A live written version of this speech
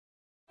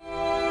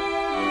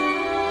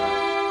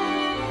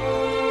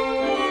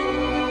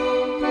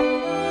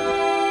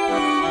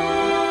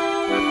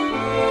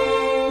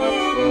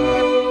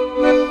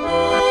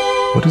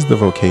What is the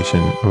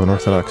vocation of an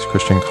Orthodox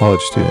Christian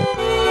college student?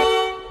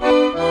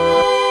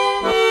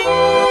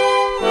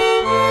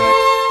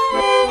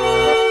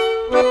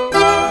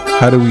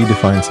 How do we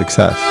define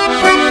success?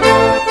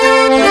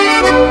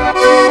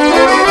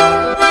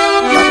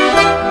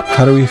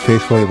 How do we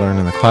faithfully learn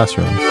in the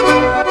classroom?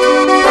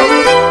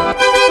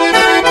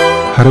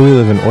 How do we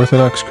live an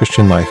Orthodox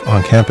Christian life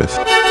on campus?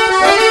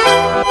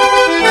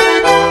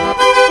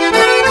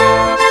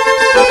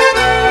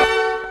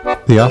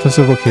 The Office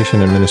of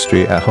Vocation and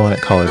Ministry at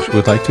Hellenic College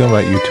would like to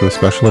invite you to a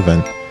special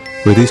event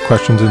where these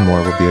questions and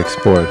more will be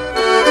explored.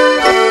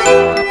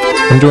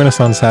 Come join us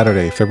on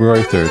Saturday,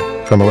 February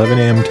 3rd from 11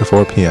 a.m. to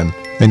 4 p.m.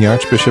 in the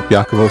Archbishop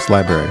Yakovos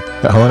Library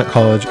at Hellenic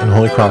College and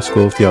Holy Cross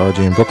School of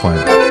Theology in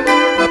Brookline.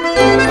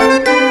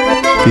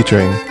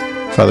 Featuring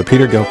Father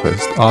Peter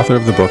Gilquist, author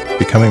of the book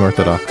Becoming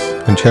Orthodox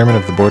and chairman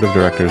of the board of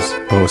directors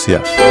of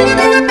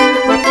OCF.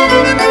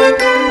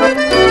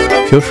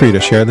 Feel free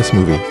to share this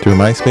movie through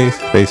MySpace,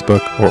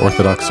 Facebook, or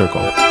Orthodox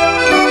Circle.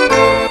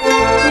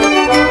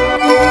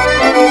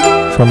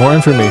 For more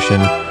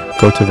information,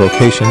 go to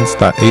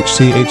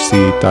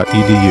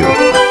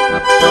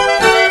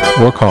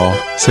vocations.hchc.edu or call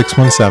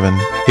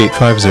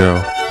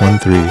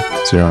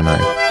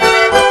 617-850-1309.